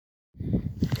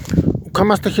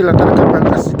Ukamasta hilatanaka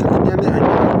paltas kakiñani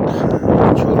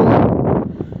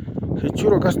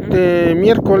churo este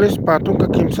miércoles patunka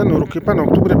kimsa nurukipan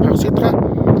octubre pausitra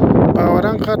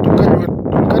pawaranqa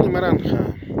tunkani maranja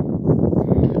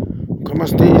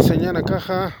ukamasti señana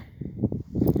caja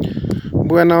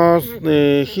buenos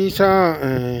hisa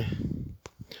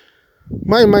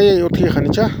may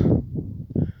utijanicha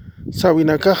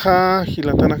sawina caja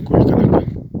hilatana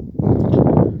kulkanaka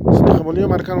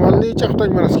Wiñaymarka wali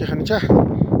chaqtañ manaski hanicha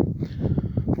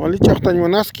wali chaqtañ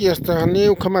manaski hasta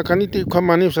niu kamakaniti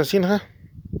kamanius asinja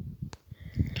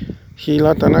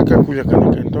hilatanaka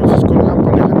kuyakanaka entonces con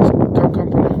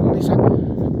campanisa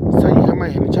sai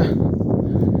jamai hanicha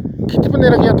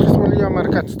kitipanera que atrás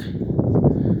Wiñaymarka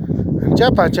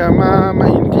ya pachamama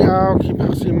intiao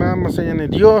kipaximama señane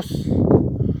Dios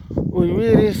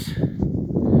uywiris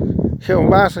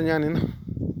Jehová señane no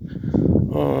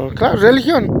claro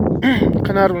religión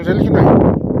ganar un religión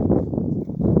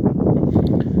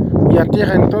y a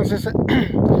tierra entonces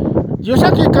yo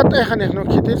sé que catejanes no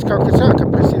que tienes que sacar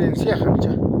presidencia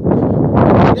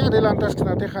ya ni adelantas que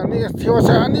no dejan ni o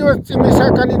sea ni me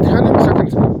sacan ni dejan ni me sacan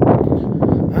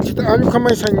así te algo como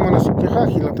esa ni manas que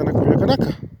jaji la tana con la canaca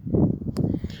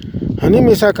ani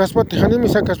me sacas pot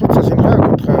sin ja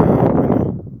contra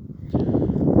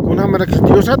bueno una mara que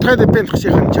Dios atrae de pente que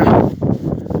ya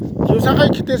yo sabe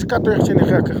que te escato en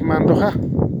Senegal que mando ja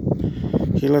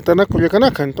y la tana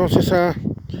culiacanaka entonces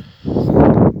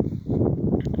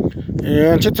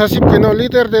Anchetasip que no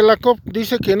líder de la COP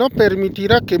dice que no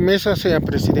permitirá que Mesa sea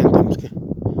presidente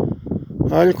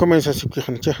ahí comienza así que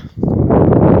ya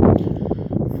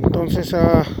entonces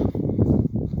ahí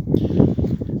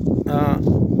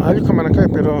como acá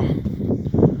pero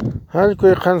ahí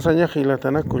que cansaña y la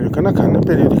tana culiacanaka no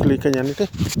periódico le cañanite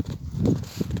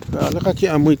aquí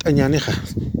a muy añaneja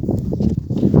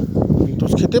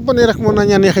entonces que te poner como una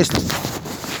añaneja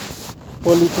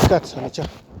política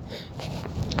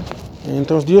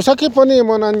entonces Dios aquí pone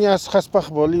monañas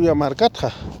jaspaj Wiñaymarka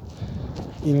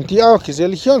intiao que es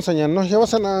religión señal no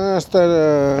llevas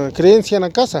hasta creencia en la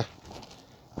casa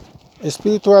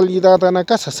espiritualidad en la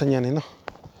casa señal no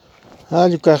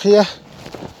ayucajía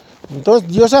entonces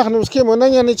Dios nos que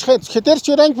monaña ni que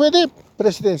terciorán puede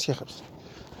presidencia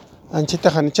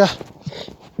anchita janicha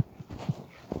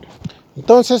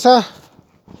entonces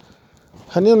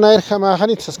hani nair jama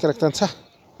hanit saskaractanza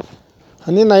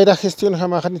hani naira gestión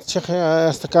jama hanit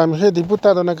hasta que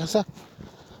diputado na casa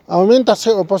aumenta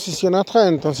se oposición atra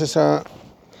entonces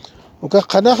uka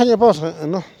qana hanya pos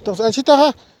no entonces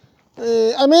anchita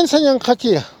amen señan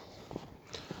jaquia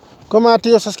como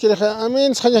tío saskire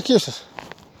amen hanya kiusas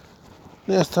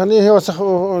hasta ni hewasa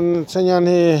señan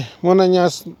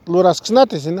monañas luras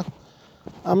xnates no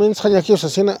amen hanya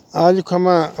kiusas sina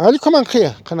alikama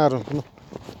khia kanaron no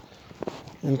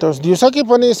entonces Dios aquí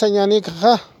pone señani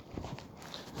ja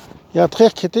ya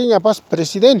tres que tenga pas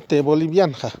presidente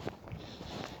boliviano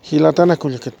hilatana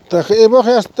kulike ebo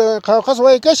hasta qawas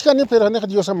way kashkani pero ne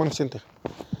Dios amanciente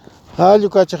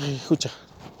alukacha escucha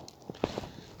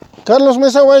Carlos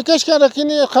Mesa way kashkara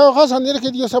kini qawas anir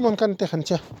que Dios amancante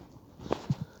hancha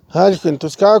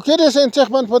entonces cada quieres en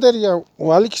poder ya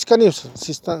walix canis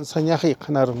si están sañaji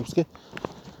kanaron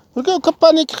porque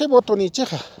kapani que botoni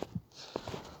cheja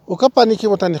o kapani que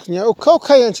botani nya o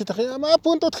kaukayan chita ma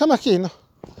punto tkamaki no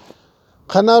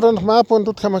kanaron ma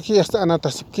punto tkamaki hasta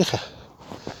anatasipkija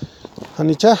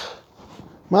anicha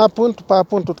ma punto pa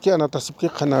punto que anatasipki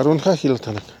kanaron ja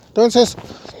hilatanak entonces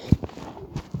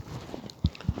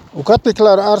o kapi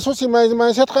claro arsusi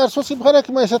mais set arsusi para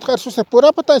que mais set arsusi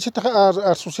pura pata chita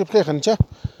arsusi pkejancha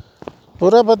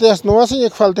pura patas no hace que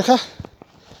falta ja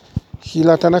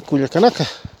hilatanak kuliakanaka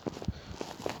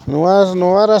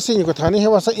no era así que tani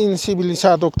vas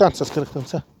incivilizado tantas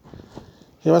características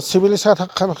vas civilizado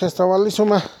como que está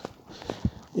valisuma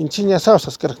inchiña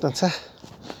sausas características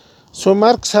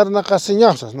sumar sarna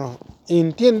casiñosas no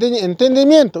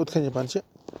entendimiento utkaña pancha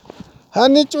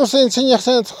han hecho se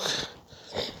enseñanza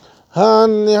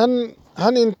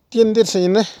han entenderse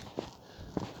ne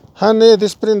han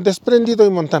desprendido y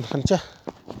montan hancha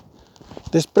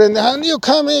desprende han yo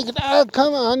kame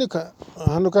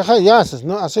hanuka yasas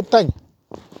no aceptan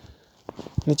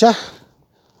nicha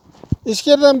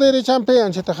izquierda derecha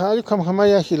ampean cheta hayu kam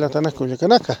hamaya hilatana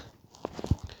kulikanaka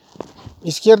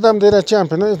izquierda derecha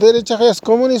ampe no derecha es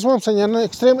comunismo señana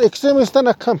extremista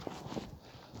na kam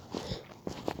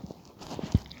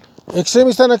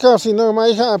extremista na kam si no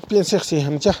mai ha piensa si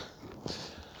hamcha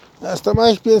hasta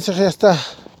mai piensa que está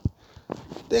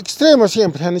de extremo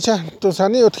siempre hanicha entonces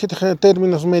ani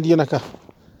términos medio acá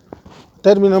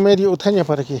término medio utaña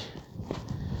para aquí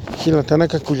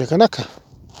hilatanaka kuyakanaka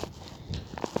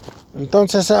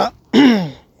Entonces,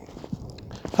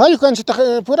 hay canchita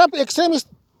pura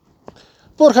extremista.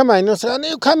 Por jamás, no sé,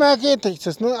 ani kama que te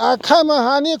dices, no,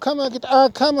 kama, ani kama que,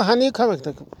 kama, ani kama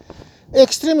que.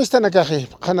 Extremista na caje,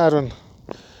 ganaron.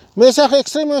 Mensaje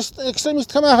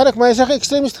extremista kama harak, mensaje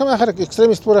extremista kama harak,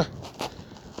 extremista pura.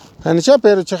 Hanicha,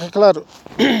 pero cheque claro.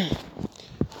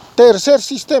 Tercer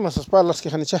sistema, esas palas que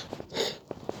hanicha.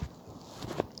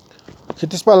 Que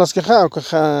te palas que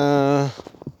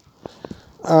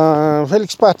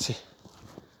Félix Pazzi.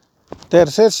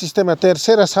 Tercer sistema,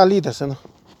 tercera salida, ¿no?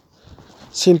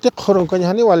 Sinti khurun ko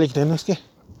hani walik de no es que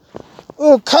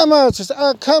kama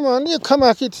ni kama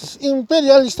aquí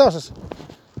imperialistas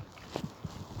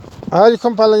ay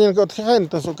compalañen que otra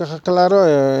gente eso que claro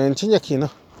en China aquí no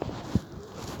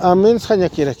a menos haña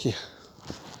aquí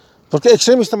porque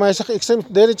extremista más extrema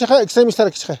derecha extremista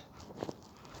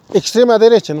extrema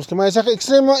derecha no es que más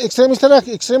extremista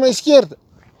extrema izquierda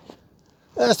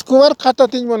es cubar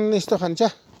catatin monista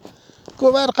hancha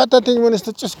cubar catatin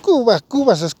monista Cuba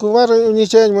es cubar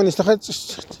uniche monista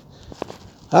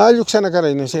Yuxana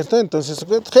caray, ¿no es cierto? Entonces,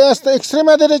 hasta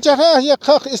extrema derecha,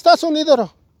 Estados Unidos.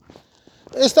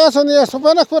 Estados Unidos,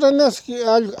 van a por nos que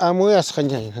amuas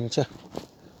jañay, hancha.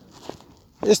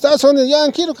 Estados Unidos, ya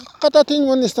quiero catatin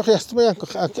monista,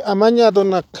 amañado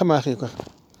na camajico.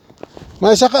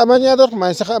 Maisa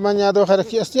amañado,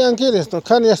 jaraquiastian quieres, no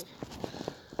canias.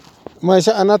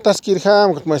 Maisa anatas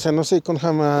kirham, maisa no sé con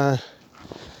jama.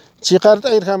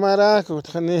 Chicarta ir jamara, que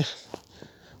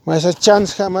Maisa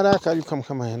chance jamara, cayo como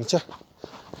jamayancha.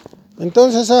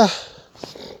 Entonces,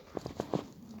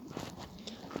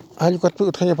 algo que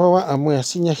tú pawa a muy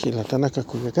asiña gila tanaka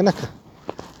cuya canaka.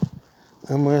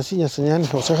 A muy asiña señal,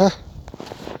 o sea,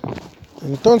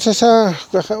 entonces,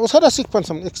 usar así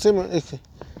pensam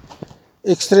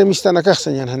extremista na caja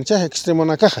señal, hancha, extremo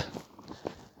na caja.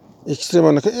 Extremo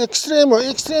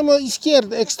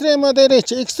izquierda, extrema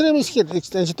derecha, extrema izquierda,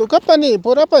 extensión capani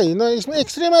por ahí, no es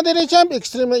extrema derecha,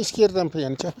 extrema izquierda,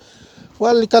 ampliancha.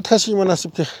 Wal kathashi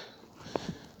monasip que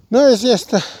no es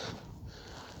esta.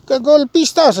 Que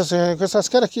golpistas, que esas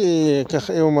caras que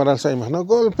Evo Morales hay más, no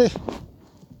golpe.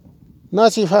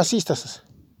 Nazi fascistas.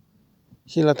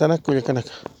 Gilatana cuyacanaka.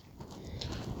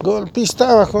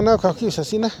 Golpista bajo una caquisa,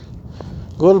 así, ¿no?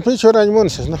 Golpe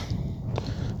choraimones, ¿no?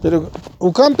 Pero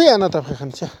ucampeana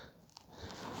tapjancha.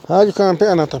 Hay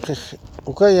campeana tapje.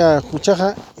 Ucaya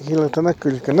cuchaja y la tanaca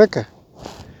y el canaca.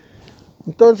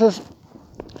 Entonces,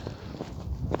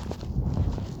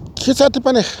 quizá te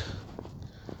pane.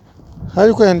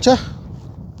 Hay cuancha.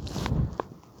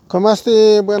 Como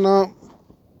bueno,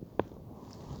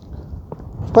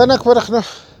 panak por no.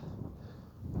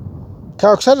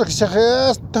 Cauxar que se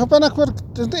hace panak por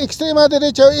extrema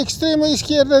derecha, extrema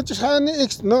izquierda,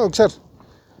 no, oxar.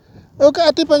 Oka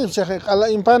ati pa ala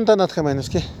impanta nat kamanes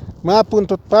que pa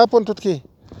puntot que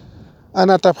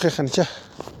anatap khancha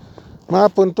pa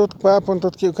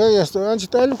puntot que okay esto anchi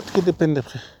tal que depende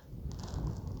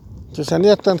que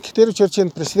sanía tan que tiene chorchen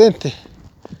presidente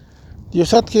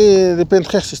diosat que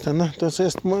depende exista no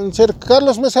entonces ser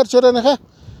Carlos Mesar Choranaja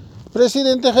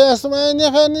presidente hasta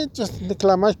mañana ni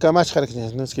declamar kamach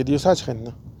harknes no es que diosat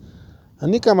no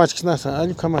ani kamach nasa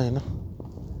ali kamay no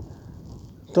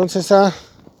entonces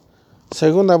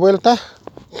segunda vuelta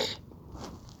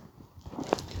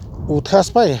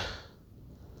Utjaspaya.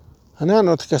 Ana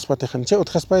no Utjaspate hanche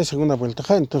Utjaspaya segunda vuelta.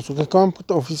 Entonces que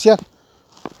cómputo oficial.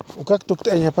 Ukak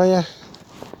tukteña paya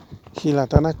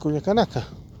Gilatana Cuyacanaka.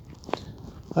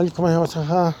 Al como vas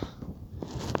a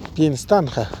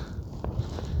pienstanja.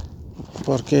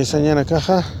 Porque señala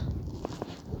caja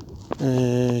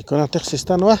con la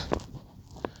texta no va.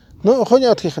 No,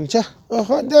 ojoña otjancha.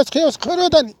 Ojo, Dios que os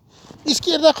jorodan.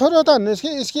 Izquierda jorodan, es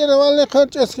que izquierda vale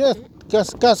es que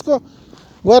casco.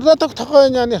 Guarda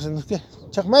tocoña ni es que.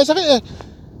 Chakmai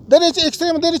derecha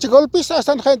extrema derecha golpista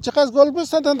hasta chacas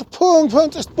golpista tanto pum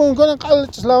con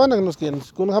calches lavan nos que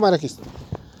con jamara que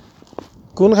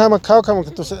con jama cao como que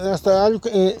entonces hasta algo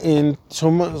en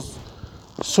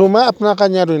suma apna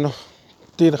cañaro no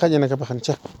tir cañana que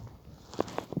pajancha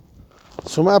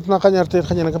suma apna cañar tir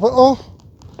cañana que o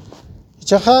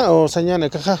chaja o sañana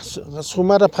caja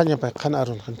sumara paña pa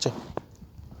canaron hancha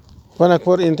van a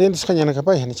por entiendes cañana que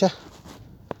pajancha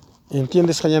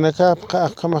entiendes cañanaca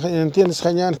como entiendes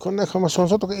cañan con como son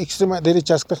nosotros extrema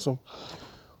derecha hasta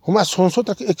como son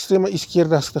nosotros extrema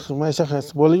izquierda hasta más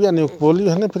Bolivia no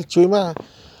pero chuima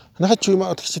no chuima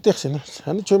otixitex no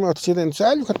han chuima otixitex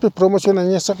algo que promociona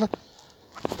en esa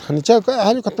han chaca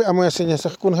algo que amo enseñar esa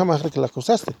con jamás que la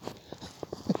cosaste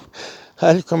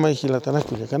algo como hilatana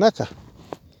que canaca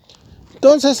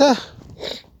entonces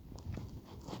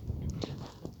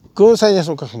cosa ya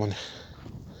son cajmones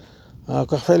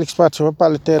Félix Pacho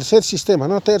para el tercer sistema,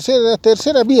 ¿no?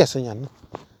 Tercera vía señal, ¿no?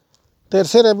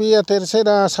 Tercera vía,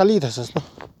 tercera salida, ¿no?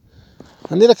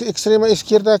 Anira que extrema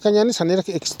izquierda cañanis, anira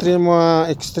que extrema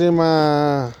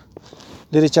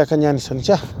derecha cañanis, ¿no?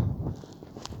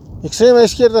 Extrema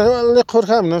izquierda le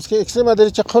corjam, ¿no? Es que extrema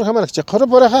derecha corjam, que corre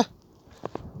por acá.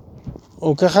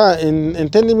 O caja en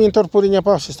entendimiento por iña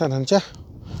pa están, ¿no?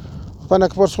 Para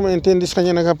que por su entendis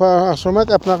cañana capa asoma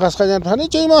que apna gas cañan, hani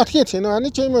chimo atkiet, ¿no? Hani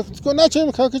chimo con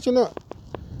chimo que no.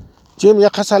 Chimo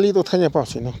ya ha salido caña pa,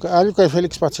 ¿no? Algo que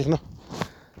Félix Pacho, ¿no?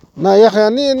 Na ya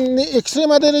ni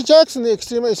extrema derecha ni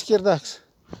extrema izquierda.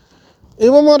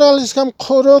 Evo Morales kam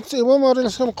khorox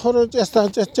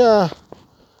hasta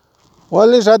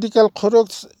wale radical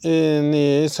khorox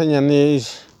ni señal ni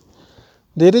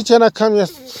derecha na kam ya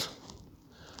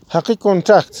haqi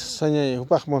contract señal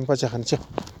upaq mon pacha hancha.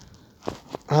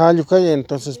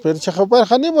 Entonces pero chaja para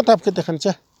hani botap que te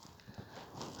hancha.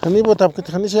 Hani botap que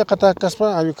te hancha kata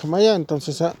kaspa ayuka maya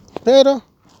entonces pero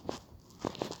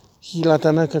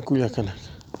hilatana ka kuyakana.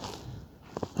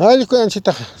 Ko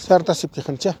anchita sarta sip que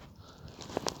hancha.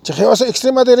 Chaja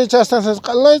extrema derecha hasta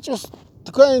qalaichos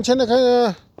ko anchana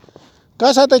ka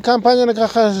casa de campaña na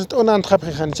caja una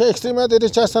hancha extrema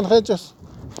derecha hasta hechos.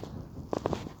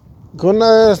 Con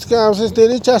las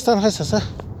derecha hasta hechas.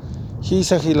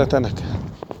 Hisa hilatana ka.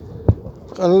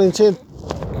 Qalinche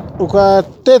uka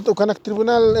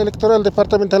tribunal electoral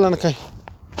departamental anakay.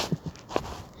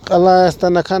 Qala hasta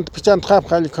nakant pichan trap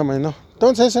qali kamay, ¿no?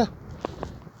 Entonces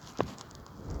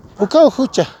uka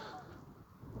hucha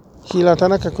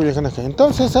hilatana ka kulikana ka.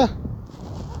 Entonces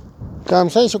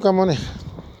kamsay su kamone.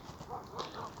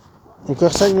 Uka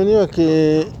say menio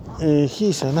que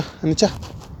hisa, ¿no? Ancha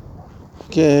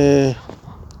que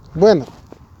bueno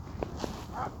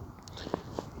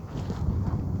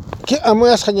que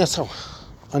amoyas hañasawa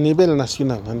a nivel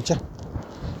nacional, ancha.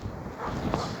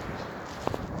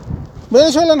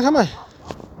 Venezuela jamás.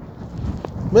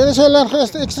 Venezuela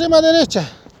extrema derecha,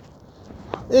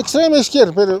 extrema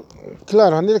izquierda, pero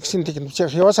claro, anira que siente que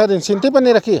vas a ver en siente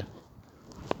manera aquí.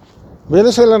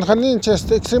 Venezuela janincha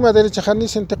extrema derecha janin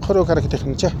siente coro cara que te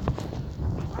hancha.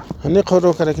 Hani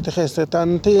coro cara que te gesta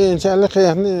tanti en que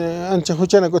ancha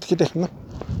huchana got que te, ¿no?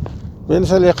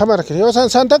 Venezuela cámara que yo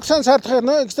Santa Sartre,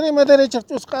 ¿no? Extrema derecha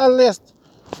tus cales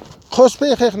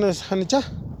hospe jegnes hancha.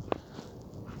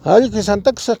 Algo que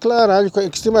Santa claro, algo que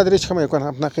extrema derecha como con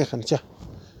apna que hancha.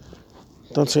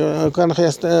 Entonces cuando ya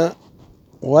está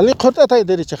wali khota tai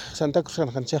derecha Santa Cruz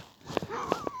hancha.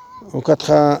 O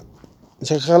katja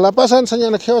se la pasan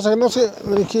señala que no sé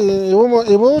que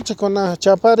evo con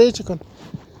chapare con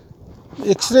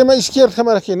extrema izquierda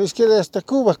cámara que no izquierda hasta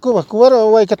Cuba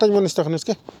o hay catalán esto no es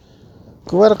que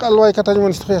Cuba algo hay catalán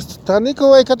esto está ni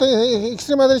Cuba hay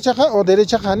extrema derecha o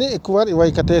derecha ni Cuba y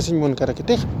hay catalán sin mon cara que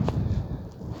te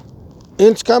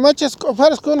en camachas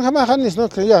comparas con jamajanis no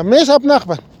que ya mes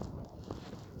apnaqban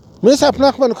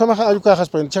como algo cajas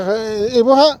pero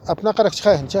evoha apna cara que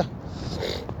hancha.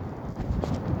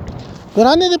 Pero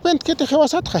ani depende que te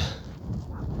jewasatja.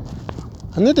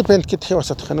 Ani depende que te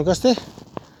jewasatja, ¿no gaste?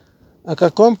 Acá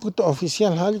cómputo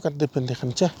oficial algo que depende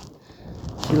hancha.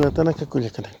 Y la tana que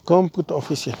culiacana. Cómputo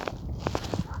oficial.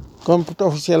 Cómputo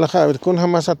oficial a ver con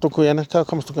jamás a tocuyana acá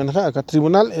como tocuyana acá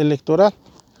tribunal electoral.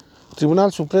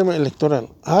 Tribunal Supremo Electoral.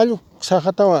 Algo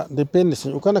sajatawa depende,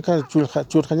 ucana acá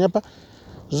churjañapa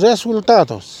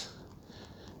resultados.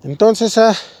 Entonces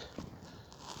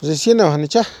recién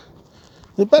hancha.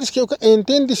 Me parece que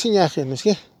entiende diseñaje, ¿no es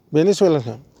que? Venezuela.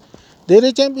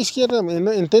 Derecha y izquierda,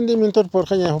 entendimiento por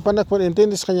caña, para por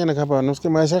entiendes caña capa, no es que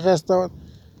más hasta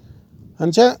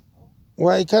ancha,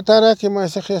 guaycatara que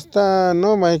más hasta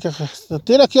no maica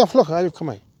tira aquí afloja algo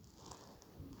como ahí.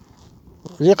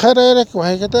 Licara era que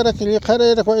guaycatara que licara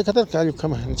era guaycatara que algo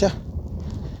como ancha.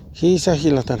 Hisa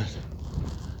hilatana.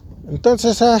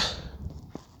 Entonces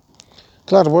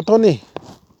claro, botoni.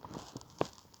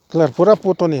 Claro, pura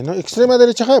botonera, ¿no? Extrema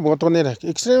derecha botonera,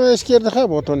 extrema izquierda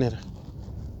botonera.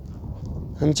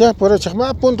 Ancha, por eso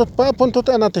pa punto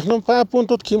anate, no pa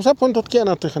punto kimsa punto que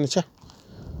anate hancha.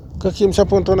 Que kimsa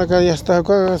punto na ya está,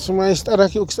 que suma estar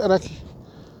aquí,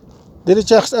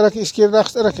 derecha estar aquí, izquierda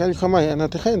estar aquí, al jamás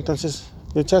anate, entonces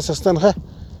muchas están ja.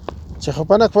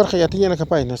 Chajopana por ya tiene que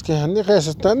pagar, es que ni que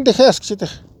están dejas que te.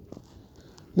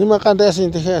 Ni más canta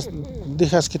sin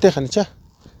dejas que te hancha.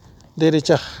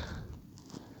 Derecha.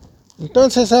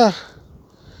 Entonces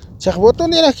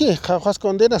botonera aquí, jajas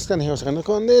condenas canejos,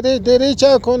 con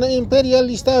derecha, con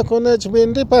imperialista, con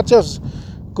vende pachos,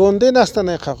 condenas tan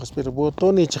jajas, pero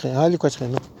botonich, algo que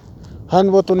no.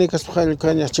 Han botonicas para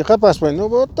cañas, chicapas, bueno,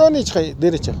 botonich,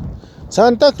 derecha.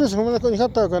 Santa Cruz, como la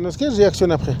conjata, con los que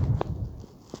reacciona.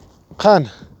 Kan.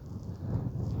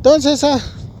 Entonces,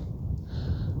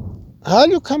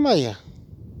 hallo kamaya.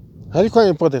 Hallo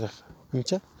kamaya poder.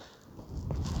 ¿Ancha?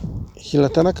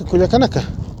 Hilatanaka kuyakanaka.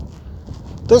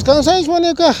 Entonces, ¿cansáis,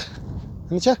 Mónica?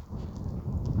 ¿Ancha?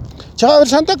 Chao,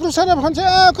 Santa Cruz Arab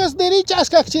Hamcha, pues derechas,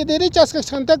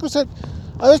 Santa Cruz. A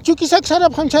ver, Chuquisac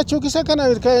Sarab Hamcha, Chuquisac, a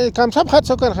ver, Kamsab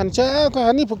Hatsokan Hancha,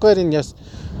 Hani Pukarinjas.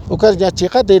 Okar ya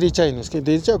chica derecha y nos que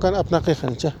derecha okan apna que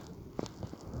hancha.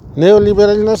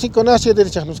 Neoliberal no si conoce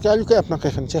derecha nos que algo que apna que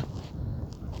hancha.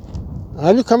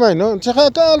 Algo kamay no,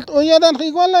 chica tal oyadan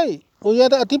igual ahí.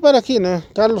 Oyada a ti para aquí no,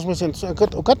 Carlos me siento.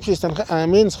 Okat pues están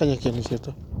amén skanya aquí, ¿no es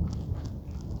cierto?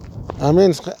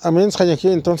 Amén skanya aquí,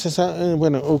 entonces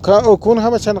bueno, o kun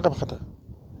haba chana kapata.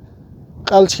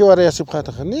 Al chiwara ya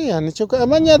sibkhata ni hani choka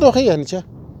amanya do khaya ni cha.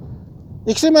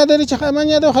 Extrema derecha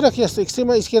amanya do kharak ya,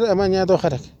 extrema izquierda amanya do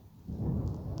kharak.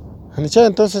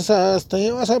 Entonces hasta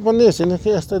ahí vas a poner,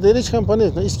 hasta derecha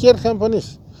campones, ¿no? Izquierda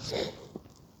campones.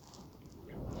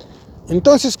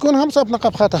 Entonces con hamsa apna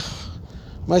kapjata.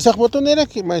 Maisak botonera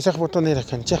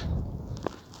cancha.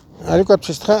 Algo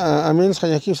que está a menos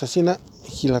que aquí asesina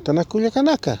gilatana cuya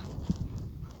canaca.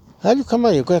 Algo que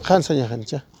mayo que cansa ya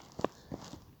cancha.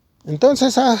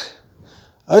 Entonces a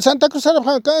Santa Cruz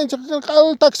acá en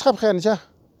el tax cancha.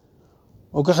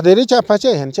 O que derecha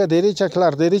pache, hancha derecha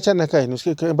claro, derecha nakai, nos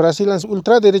que Brasil es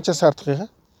ultra derecha sartre,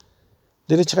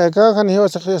 derecha acá kan hiwa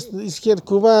izquierda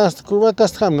Cuba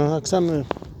Castram, no, aksan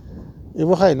y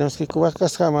bojai, nos que Cuba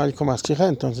Castram al comas chica,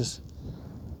 entonces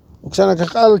uksan acá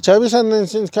al Chávez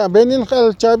en ka benin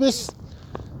al Chávez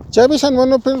en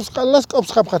mono pues kalas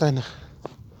cops kapkatana.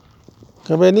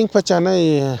 Que benin pachana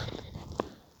y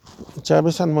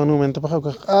Chávez en monumento para que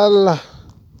al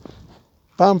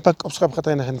pampa cops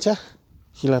kapkatana hancha.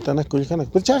 Hilatana kulikana.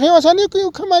 Pero chaje wasani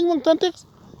ku kamay montante.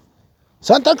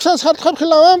 Santa Cruz hat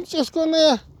khilawam es con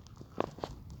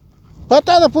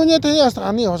patada puñete hasta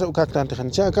ani o sea ukaktante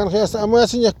hancha kan hasta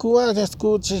amuasinya Cuba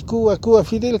Cuba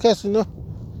Fidel Castro no.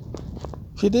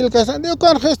 Fidel Castro no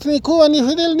kan ni Cuba ni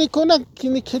Fidel ni kona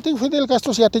ni kiti Fidel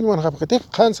Castro si atin mon khapkete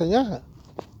khansa ya.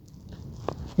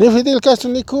 Ni Fidel Castro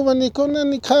ni Cuba ni kona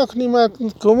ni khak ni ma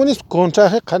comunist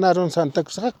contra khanaron Santa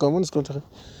Cruz comunist contra.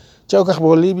 Chauka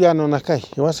Bolivia no nakai,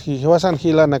 hiwasan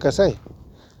hila nakasai.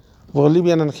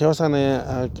 Bolivia no hiwasan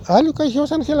alu kai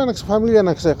hiwasan hila nak familia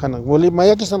nakasai kana. Bolivia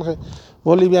mayaki san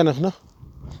Bolivia no.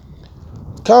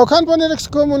 Kau kan poner ex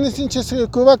comunistin ches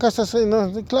Cuba casas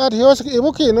no. Claro, hiwas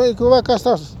ebuki no Cuba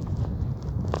casas.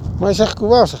 Maysak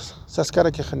Cuba saskara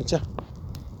que hanicha.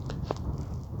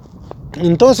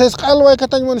 Entonces algo que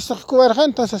tan monista Cuba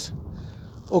entonces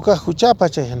oka huchapa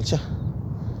chay hanicha.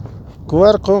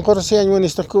 Kuar konkorsi año en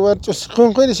esta kuar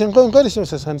konkorsi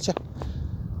se sancha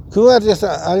kuar ya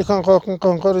está al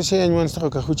konkorsi año en esta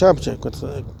ka huchapche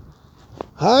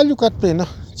halu kat pena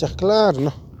ya claro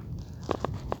no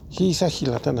hisa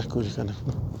hilatana kulikana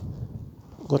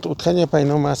got utkanya pa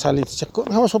no más salit chakon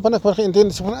vamos opana por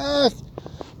entiende se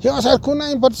ya vas a kuna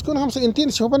imports kun vamos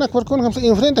entiende se opana por kun vamos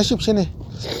enfrenta shipsene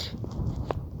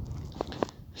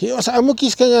ya vas a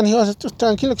mukis kanyan ya vas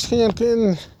tranquilo que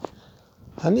kanyan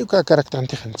Hani ka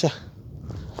caractante hancha.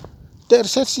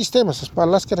 Tercer sistema, esas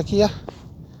palas que aquí ya.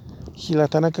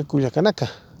 Hilatanaka Cuyacanaka.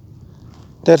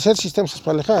 Tercer sistema, esas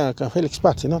palas que Félix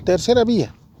Paz, ¿no? Tercera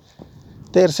vía.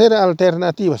 Tercera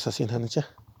alternativa, así hancha.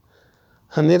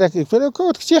 Hanera que, pero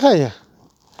 ¿cómo te chija ya?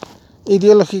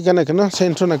 Ideológica, ¿no?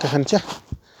 Centro na hancha.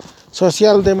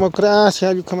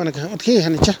 Socialdemocracia, yo como na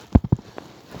hancha.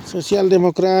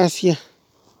 Socialdemocracia.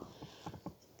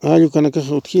 Yo con que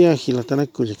utgia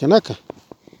Hilatanaka Cuyacanaka.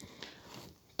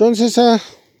 Entonces,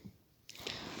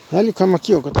 algo como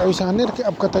aquí, o que tal vez a tener que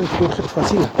apcatar puede ser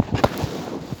fácil.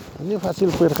 A mí fácil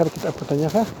puede dejar que apcatar ya.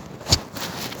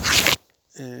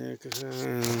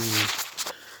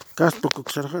 Casto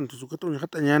que se rejan, entonces que tú ya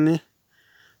te añade,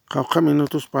 cauca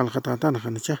minutos para el jatán,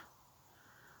 janicha.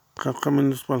 Cauca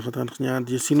minutos para el jatán, ya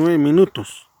 19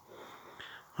 minutos.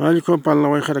 Algo para la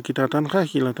voy a quitar tan ja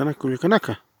y la tan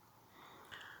culicanaka.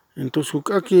 Entonces,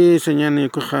 aquí señala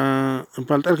que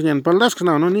falta que ya paldas que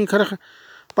no ni caraja.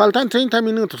 Faltan 30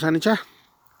 minutos, anicha.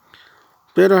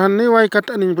 Pero hanni vai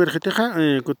kata ni berjeteja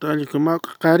kutali kuma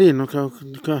kari no ka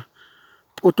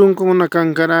utun con una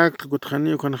cancara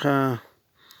kuthani con ja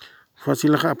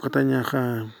fácil ja apkatanya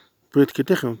ja puet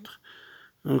kiteja.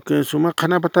 Que suma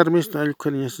kana patar mis tal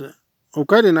kanias o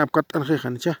kari na apkatan ja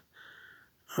anicha.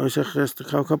 O sea, este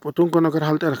ka utun con una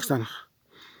halta rakstan.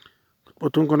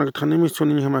 Utun con una khani mis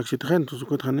soni ha maxitja entonces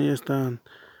kuthani están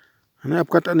ana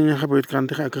apkatan ni ja puet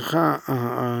kanteja ka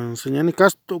ja señani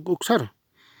casto uksar.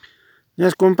 Ya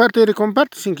es comparte y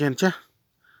comparte sin cancha.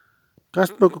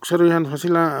 Cast poco que se royan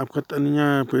fácil a apcat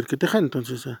niña puer que teja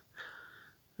entonces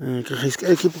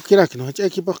que equipo quiera que no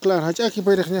equipo claro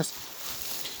equipo irignas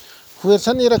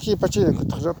fuerza ni era aquí pachina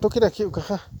tú quiera aquí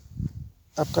caja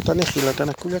apcatani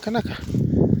hilatana kuya kanaka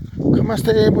jamás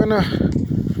te bueno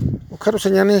caro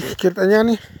señani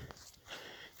kirtañani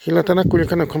hilatana kuya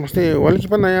kanaka como este igual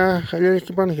equipo ya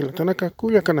hilatana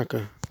kuya kanaka